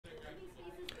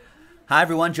Hi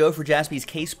everyone, Joe for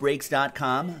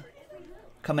JaspysCaseBreaks.com.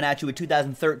 Coming at you with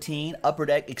 2013 Upper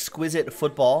Deck Exquisite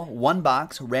Football, one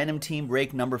box, random team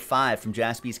break number 5 from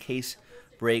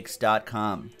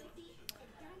JaspysCaseBreaks.com.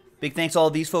 Big thanks to all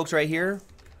of these folks right here.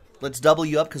 Let's double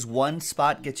you up because one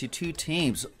spot gets you 2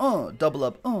 teams. Double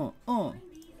up, and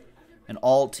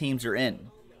all teams are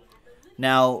in.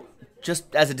 Now,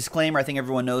 just as a disclaimer, I think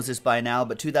everyone knows this by now,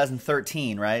 but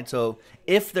 2013, right? So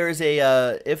if there's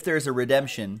a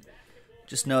redemption,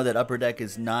 just know that Upper Deck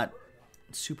is not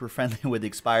super friendly with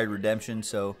expired redemption,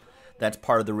 so that's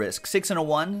part of the risk. 6 and a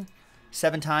 1,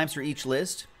 7 times for each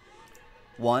list.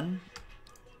 1,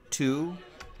 2,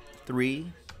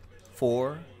 3,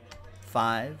 4,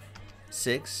 5,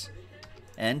 6,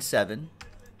 and 7.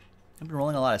 I've been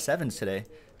rolling a lot of 7s today.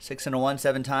 6 and a 1,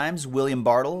 7 times. William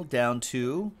Bartle down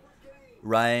to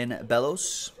Ryan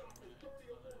Bellos.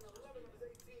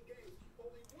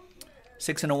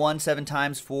 6 and a 1, 7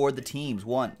 times for the teams.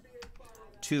 1,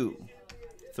 2,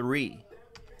 3,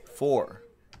 4,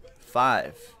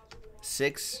 5,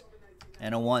 6,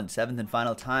 and a 1. 7th and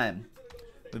final time.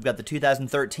 We've got the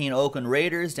 2013 Oakland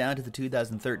Raiders down to the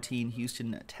 2013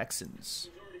 Houston Texans.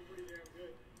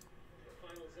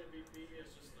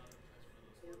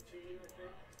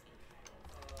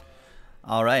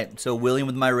 All right, so William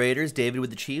with my Raiders, David with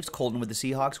the Chiefs, Colton with the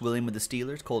Seahawks, William with the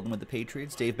Steelers, Colton with the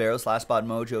Patriots, Dave Barrows, Last Spot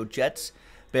Mojo, Jets,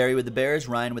 Barry with the Bears,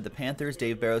 Ryan with the Panthers,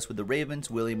 Dave Barrows with the Ravens,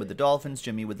 William with the Dolphins,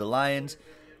 Jimmy with the Lions,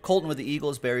 Colton with the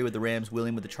Eagles, Barry with the Rams,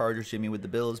 William with the Chargers, Jimmy with the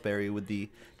Bills, Barry with the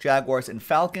Jaguars and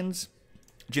Falcons,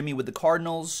 Jimmy with the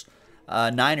Cardinals,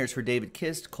 Niners for David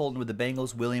Kist, Colton with the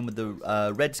Bengals, William with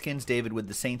the Redskins, David with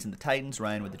the Saints and the Titans,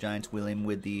 Ryan with the Giants, William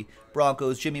with the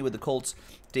Broncos, Jimmy with the Colts,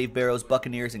 Dave Barrows,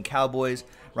 Buccaneers and Cowboys,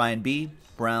 Ryan B,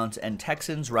 Browns and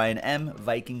Texans, Ryan M,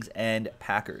 Vikings and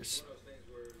Packers.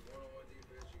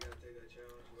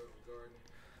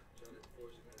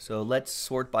 So let's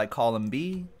sort by column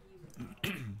B.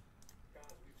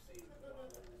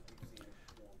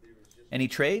 Any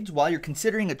trades? While you're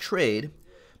considering a trade,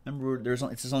 remember,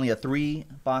 this is only a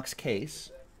 3-box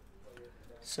case.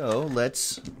 So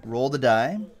let's roll the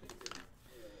die.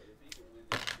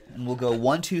 And we'll go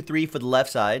 1, 2, 3 for the left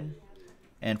side,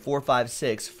 and 4, 5,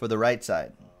 6 for the right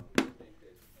side.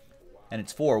 And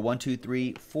it's 4. 1, 2,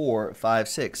 3, 4, 5,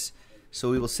 6.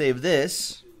 So we will save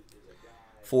this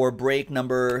for break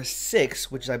number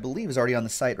 6, which I believe is already on the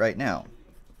site right now.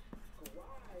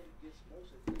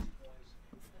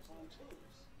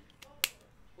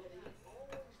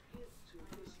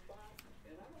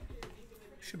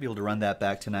 Should be able to run that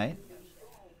back tonight.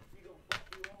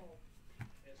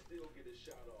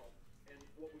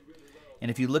 And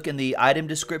if you look in the item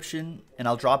description, and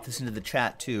I'll drop this into the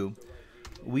chat too,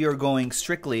 we are going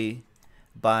strictly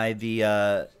by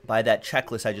the by that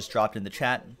checklist I just dropped in the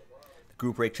chat, the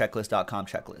groupbreakchecklist.com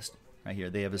checklist right here.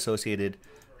 They have associated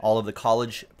all of the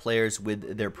college players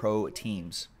with their pro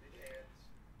teams.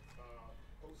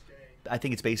 I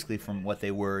think it's basically from what they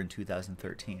were in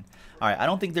 2013. All right, I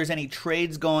don't think there's any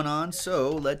trades going on, so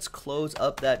let's close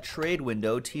up that trade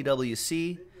window.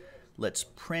 TWC, let's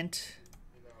print,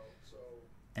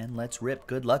 and let's rip.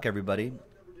 Good luck, everybody.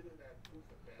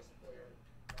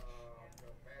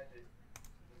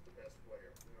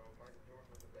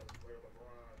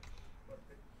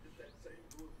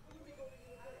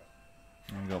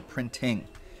 There we go, printing.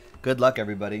 Good luck,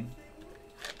 everybody.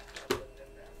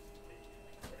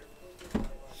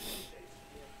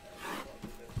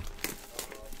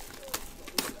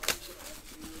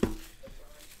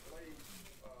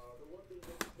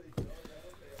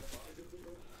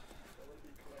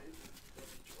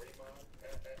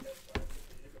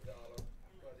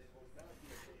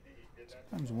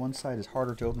 Sometimes one side is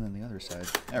harder to open than the other side.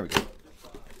 There we go.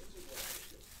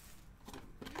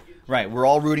 Right, we're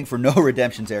all rooting for no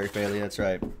redemptions, Eric Bailey. That's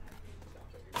right.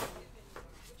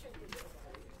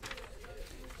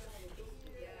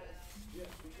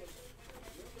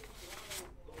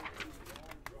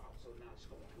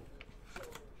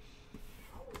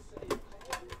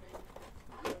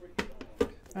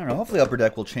 I don't know. Hopefully Upper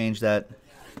Deck will change that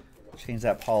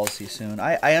policy soon.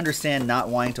 I understand not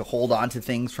wanting to hold on to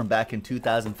things from back in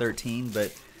 2013,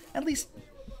 but at least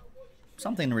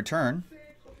something in return,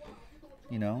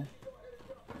 you know.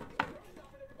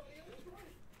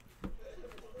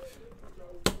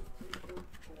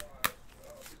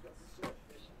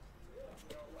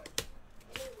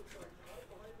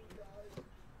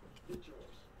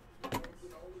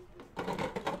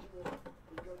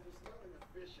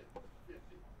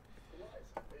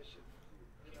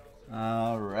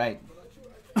 All right.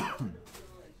 Let's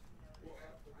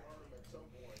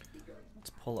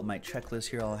pull up my checklist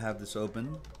here. I'll have this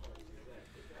open.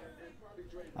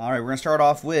 All right, we're going to start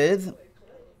off with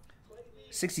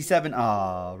 67.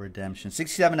 Oh, redemption.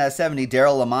 67 out of 70,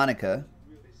 Daryl LaMonica.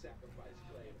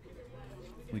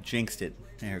 We jinxed it,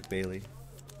 Eric Bailey.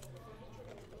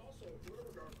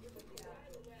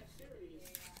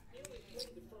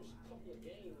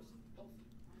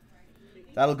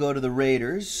 That'll go to the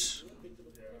Raiders.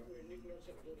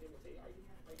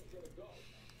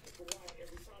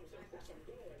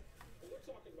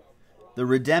 The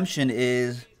redemption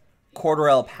is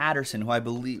Cordarrelle Patterson, who I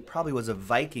believe probably was a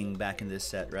Viking back in this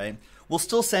set, right? We'll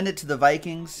still send it to the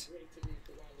Vikings.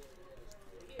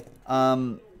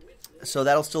 So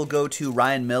that'll still go to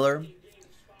Ryan Miller.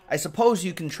 I suppose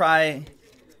you can try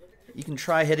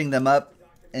hitting them up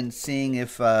and seeing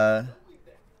if they'll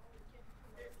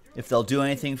do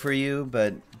anything for you,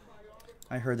 but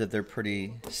I heard that they're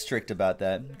pretty strict about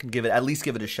that. You can at least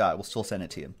give it a shot. We'll still send it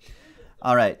to you.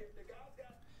 All right.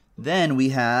 Then we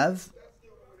have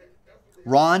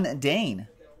Ron Dane.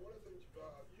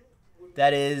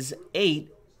 That is 8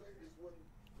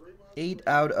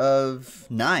 out of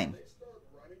 9.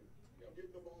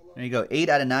 There you go. 8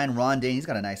 out of 9, Ron Dane. He's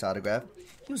got a nice autograph.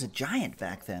 He was a Giant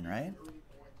back then, right?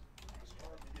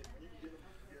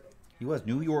 He was.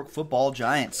 New York Football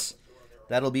Giants.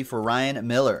 That'll be for Ryan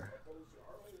Miller.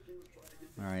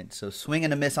 All right, so swing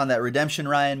and a miss on that redemption,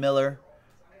 Ryan Miller.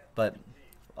 But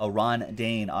a Ron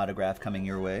Dane autograph coming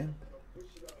your way.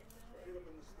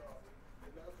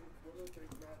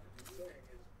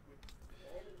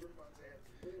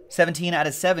 $17 out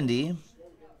of 70.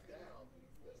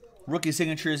 Rookie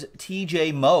signatures,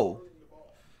 TJ Moe.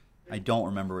 I don't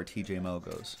remember where TJ Moe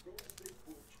goes.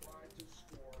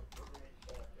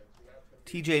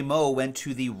 TJ Moe went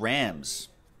to the Rams.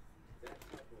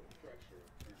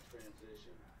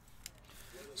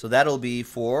 So that'll be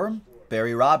for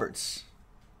Barry Roberts.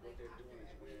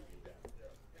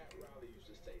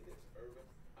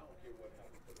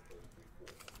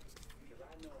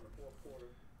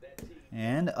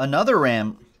 And another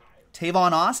Ram,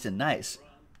 Tavon Austin. Nice.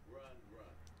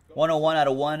 101 out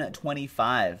of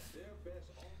 125.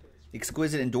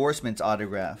 Exquisite Endorsements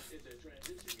autograph.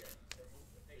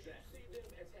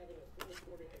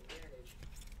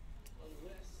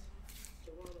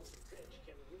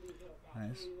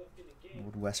 Nice.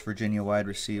 Old West Virginia wide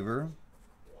receiver.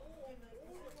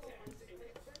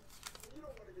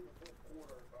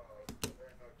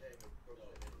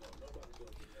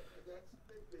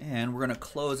 And we're going to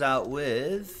close out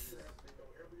with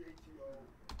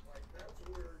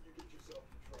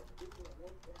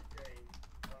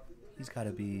he's got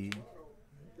to be,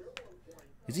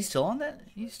 is he still on that?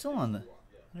 He's still on the,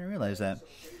 I didn't realize that.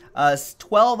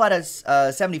 12 out of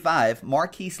 75,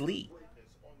 Marquise Lee.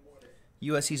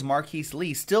 USC's Marquise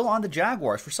Lee, still on the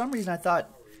Jaguars. For some reason, I thought,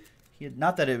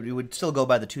 not that it would still go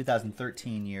by the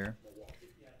 2013 year.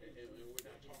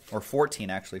 Or 14,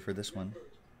 actually, for this one.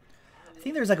 I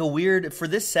think there's like a weird, for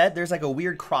this set, there's like a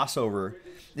weird crossover.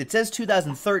 It says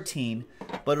 2013,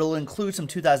 but it'll include some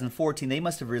 2014. They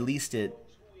must have released it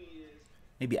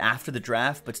maybe after the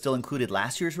draft, but still included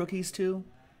last year's rookies too.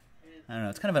 I don't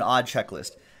know. It's kind of an odd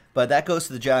checklist. But that goes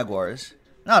to the Jaguars.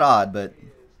 Not odd, but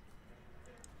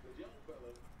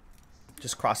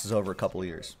just crosses over a couple of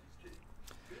years.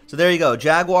 So there you go.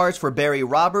 Jaguars for Barry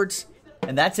Roberts.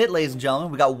 And that's it, ladies and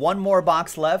gentlemen. We got one more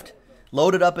box left.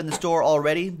 Loaded up in the store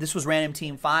already. This was Random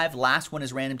Team 5. Last one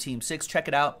is Random Team 6. Check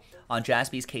it out on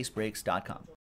jaspyscasebreaks.com.